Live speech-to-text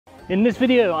In this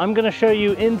video, I'm going to show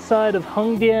you inside of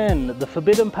HengDian, the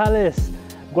Forbidden Palace,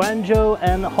 Guangzhou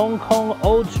and Hong Kong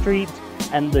Old Street,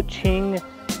 and the Qing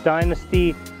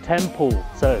Dynasty Temple.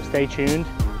 So stay tuned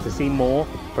to see more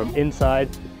from inside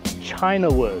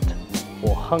Chinawood,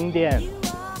 or HengDian,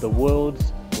 the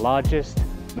world's largest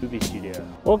movie studio.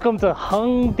 Welcome to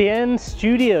HengDian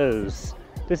Studios.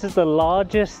 This is the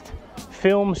largest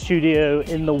film studio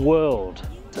in the world.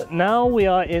 Now we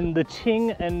are in the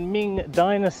Qing and Ming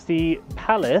Dynasty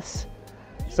Palace.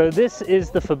 So this is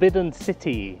the Forbidden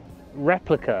City,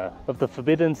 replica of the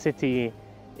Forbidden City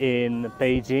in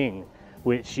Beijing,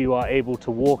 which you are able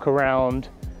to walk around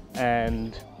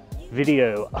and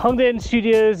video. HengDian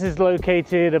Studios is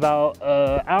located about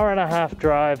an hour-and-a-half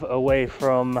drive away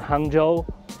from Hangzhou.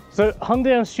 So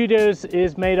HengDian Studios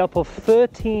is made up of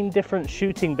 13 different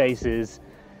shooting bases.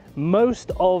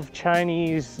 Most of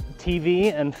Chinese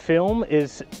TV and film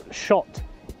is shot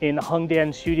in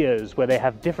HengDian Studios, where they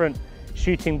have different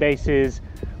shooting bases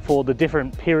for the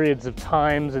different periods of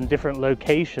times and different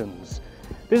locations.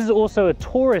 This is also a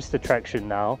tourist attraction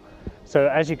now. So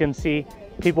as you can see,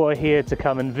 people are here to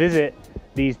come and visit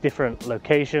these different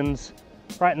locations.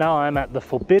 Right now I'm at the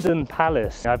Forbidden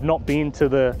Palace. I've not been to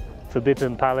the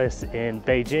Forbidden Palace in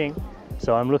Beijing,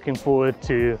 so I'm looking forward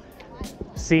to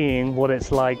seeing what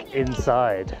it's like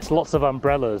inside. It's lots of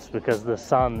umbrellas because the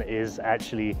sun is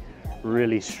actually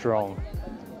really strong.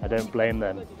 I don't blame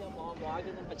them.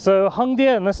 So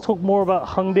HengDian, let's talk more about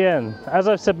HengDian. As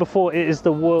I've said before, it is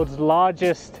the world's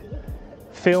largest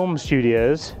film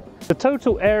studios. The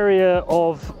total area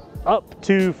of up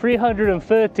to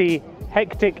 330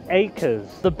 hectic acres.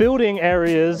 The building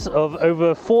areas of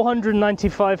over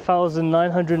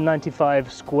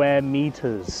 495,995 square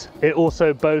meters. It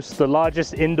also boasts the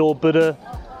largest indoor Buddha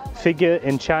figure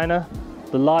in China,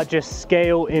 the largest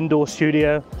scale indoor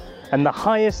studio, and the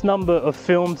highest number of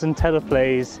films and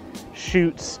teleplays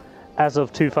shoots as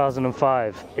of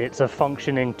 2005. It's a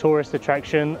functioning tourist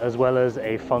attraction as well as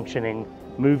a functioning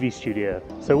movie studio.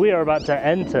 So we are about to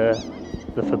enter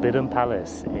the Forbidden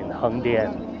Palace in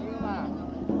HengDian.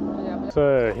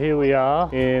 So here we are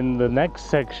in the next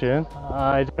section.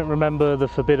 I don't remember the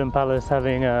Forbidden Palace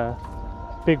having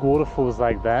big waterfalls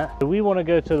like that. We want to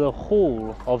go to the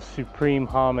Hall of Supreme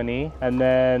Harmony and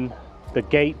then the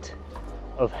Gate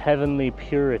of Heavenly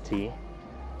Purity.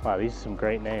 Wow, these are some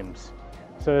great names.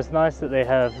 So it's nice that they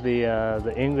have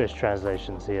the English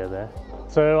translations here there.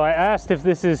 So I asked if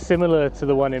this is similar to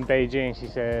the one in Beijing. She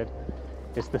said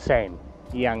it's the same,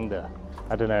 Yangde.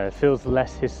 I don't know, it feels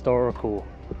less historical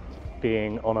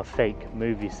being on a fake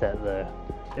movie set though.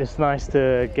 It's nice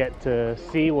to get to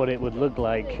see what it would look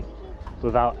like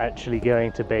without actually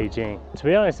going to Beijing. To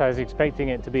be honest, I was expecting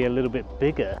it to be a little bit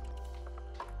bigger.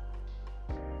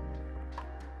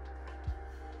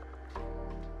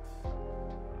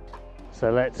 So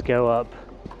let's go up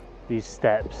these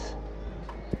steps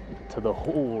to the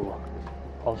Hall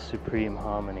of Supreme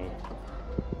Harmony.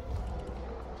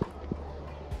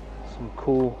 Some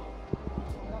cool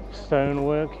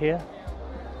stonework here.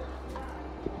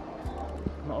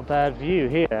 Not a bad view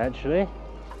here actually.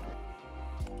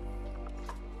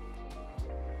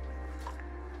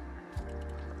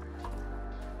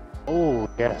 Oh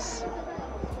yes,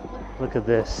 look at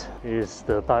this, is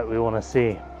the part we want to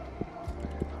see.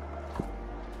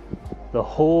 The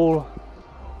Hall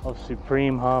of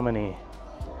Supreme Harmony.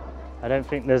 I don't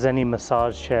think there's any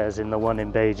massage chairs in the one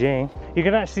in Beijing. You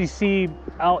can actually see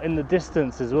out in the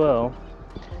distance as well.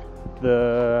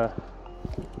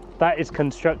 That is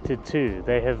constructed too.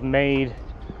 They have made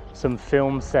some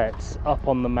film sets up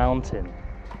on the mountain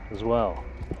as well.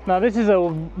 Now this is a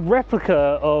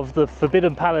replica of the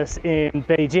Forbidden Palace in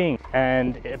Beijing,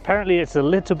 and apparently it's a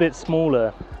little bit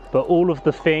smaller, but all of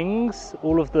the things,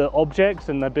 all of the objects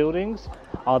and the buildings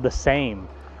are the same.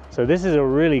 So this is a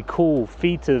really cool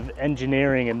feat of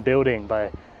engineering and building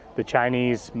by the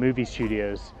Chinese movie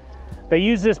studios. They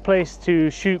use this place to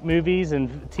shoot movies and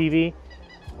TV.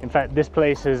 In fact, this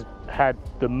place has had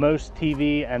the most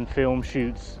TV and film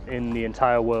shoots in the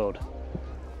entire world.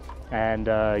 And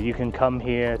you can come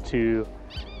here to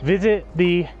visit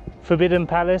the Forbidden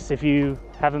Palace if you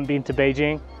haven't been to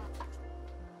Beijing.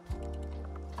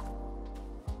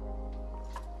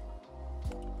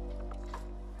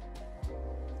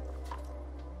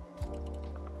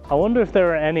 I wonder if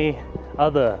there are any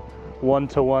other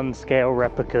one-to-one scale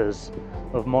replicas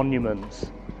of monuments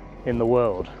in the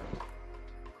world.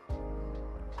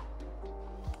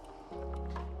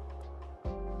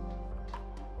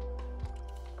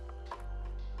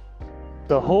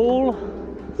 The Hall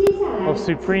of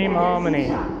Supreme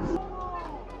Harmony.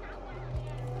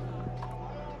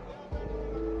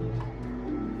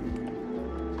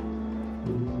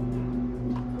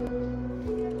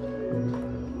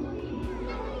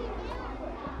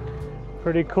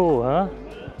 Pretty cool, huh?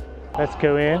 Let's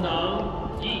go in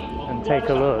and take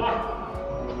a look.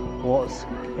 What's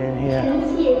in here?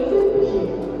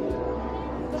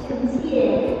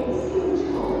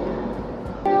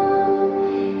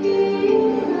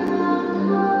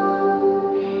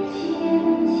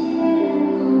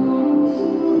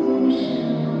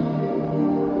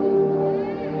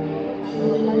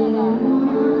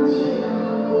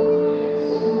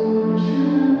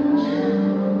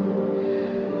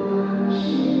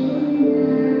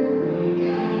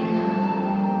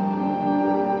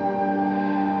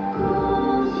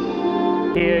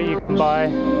 Here you can buy,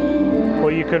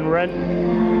 or you can rent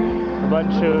a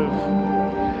bunch of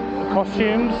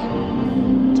costumes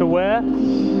to wear.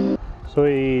 所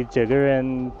以这个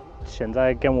人现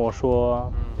在跟我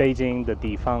说，北京的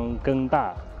地方更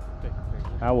大。对。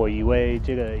然后我以为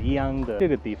这个一样的，这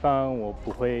个地方我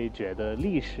不会觉得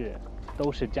历史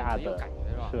都是假的，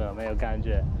是吧？没有感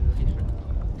觉。没有历史。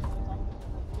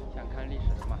想看历史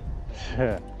的嘛？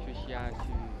是。去西安去。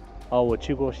哦，我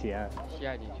去过西安。西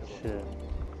安你去过？是。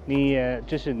你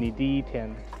这是你第一天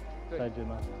在这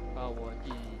吗？我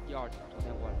第二天，昨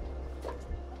天过来。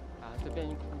这边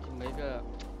每个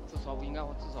至少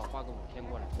花个5天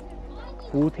过来。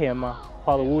5天吗？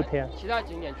花了5天。其他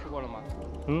景点去过了吗？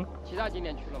其他景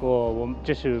点去了吗？我们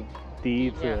这是第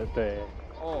一次，对。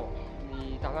哦，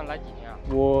你打算来几天啊？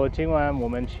今晚我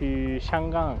们去香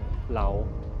港老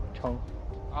城。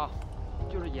啊，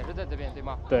就是也是在这边对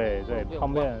吗？对对，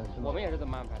旁边。我们也是这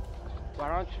么安排的。晚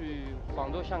上去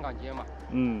广州香港街嘛。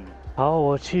好，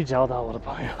我去找到我的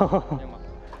朋友。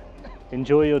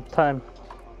Enjoy your time.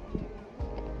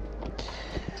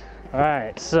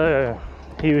 Alright, so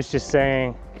he was just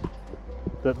saying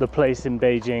that the place in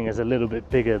Beijing is a little bit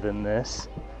bigger than this,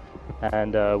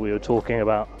 and we were talking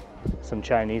about some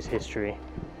Chinese history,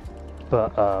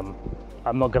 but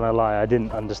I'm not gonna lie, I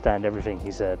didn't understand everything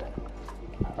he said.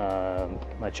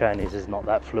 My Chinese is not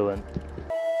that fluent.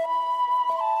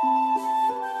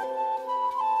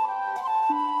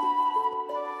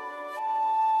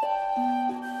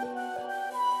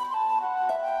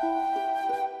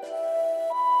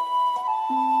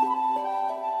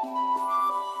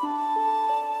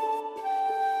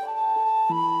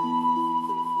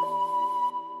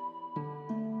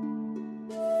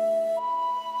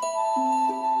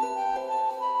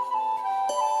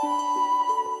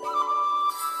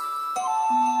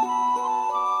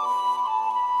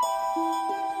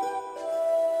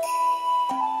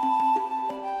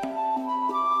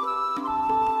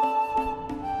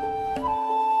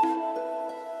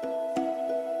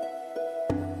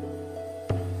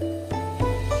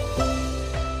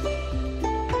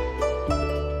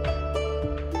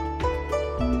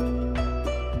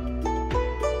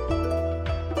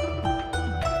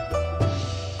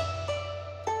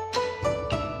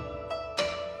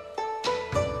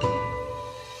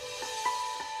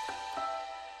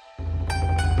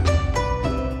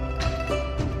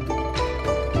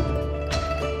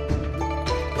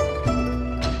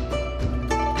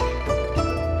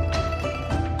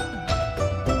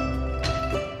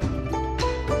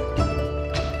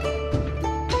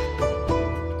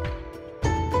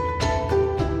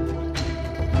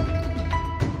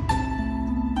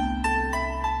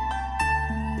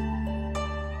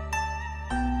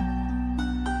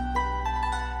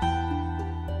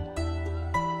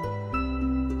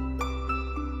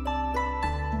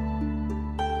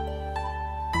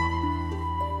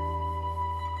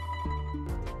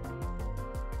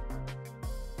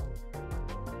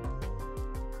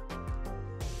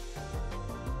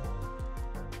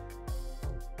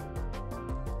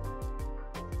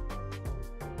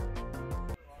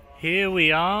 Here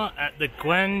we are at the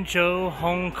Guangzhou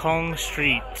Hong Kong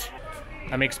street.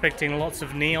 I'm expecting lots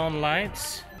of neon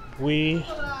lights. We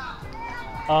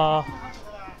are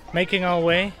making our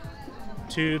way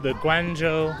to the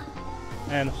Guangzhou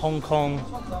and Hong Kong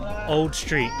Old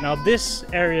Street. Now this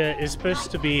area is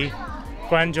supposed to be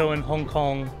Guangzhou and Hong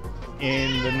Kong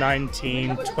in the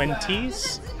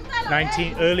 1920s,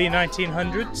 early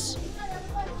 1900s.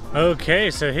 Okay,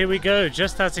 so here we go,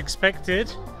 just as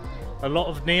expected. A lot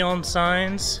of neon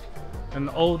signs and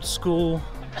old school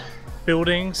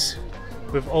buildings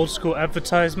with old school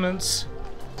advertisements.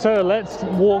 So let's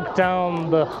walk down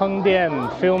the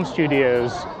HengDian Film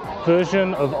Studios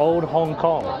version of old Hong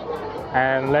Kong,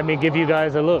 and let me give you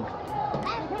guys a look.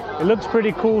 It looks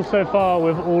pretty cool so far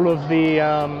with all of the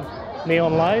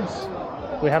neon lights.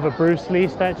 We have a Bruce Lee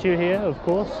statue here, of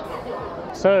course.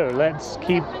 So let's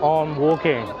keep on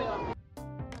walking.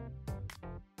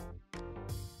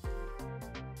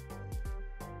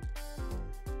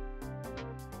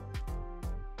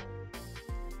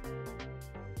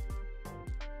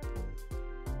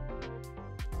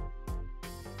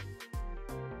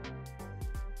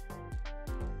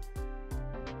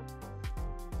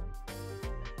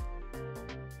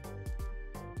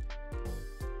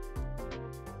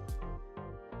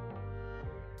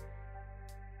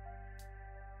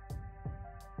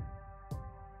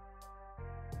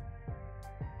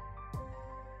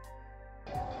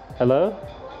 Hello?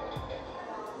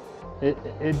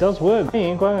 It does work. 欢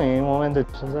迎光临，我们的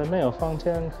现在没有房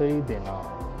间可以订哦。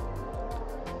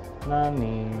那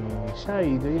你下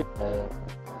一个月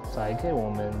再给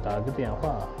我们打个电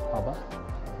话，好吧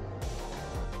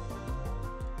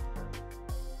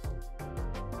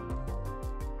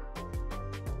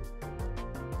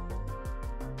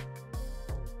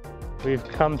？We've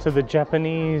come to the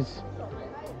Japanese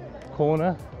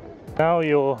corner. Now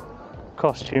your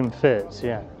costume fits,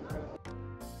 yeah.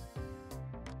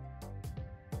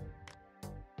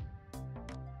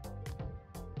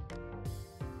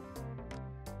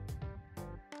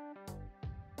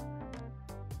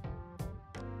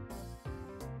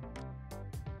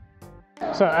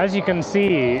 So as you can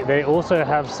see, they also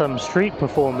have some street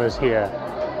performers here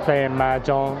playing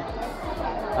mahjong.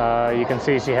 You can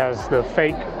see she has the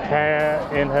fake hair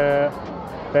in her.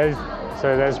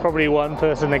 So there's probably one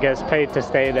person that gets paid to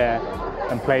stay there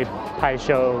and play pai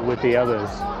shou with the others.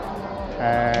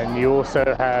 And you also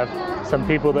have some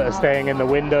people that are staying in the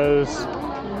windows.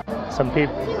 Some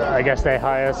people, I guess they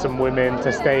hire some women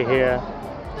to stay here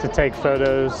to take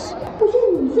photos. 不是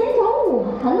你先找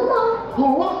我谈的吗？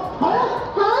好了，好了，好了，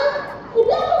你不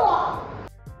要动我。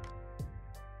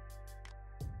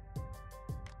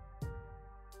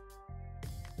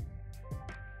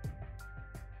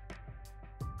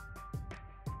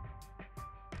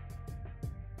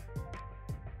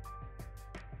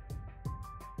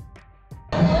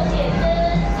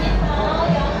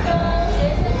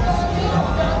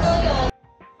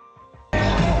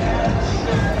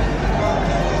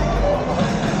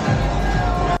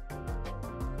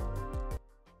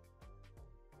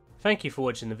Thank you for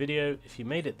watching the video. If you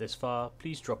made it this far,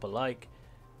 please drop a like.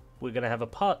 We're going to have a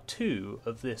part 2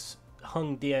 of this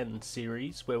HengDian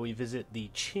series where we visit the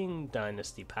Qing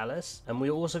Dynasty Palace, and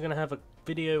we're also going to have a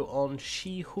video on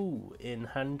Shihu in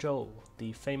Hangzhou,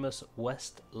 the famous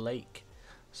West Lake.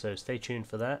 So stay tuned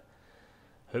for that.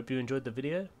 Hope you enjoyed the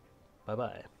video. Bye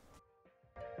bye.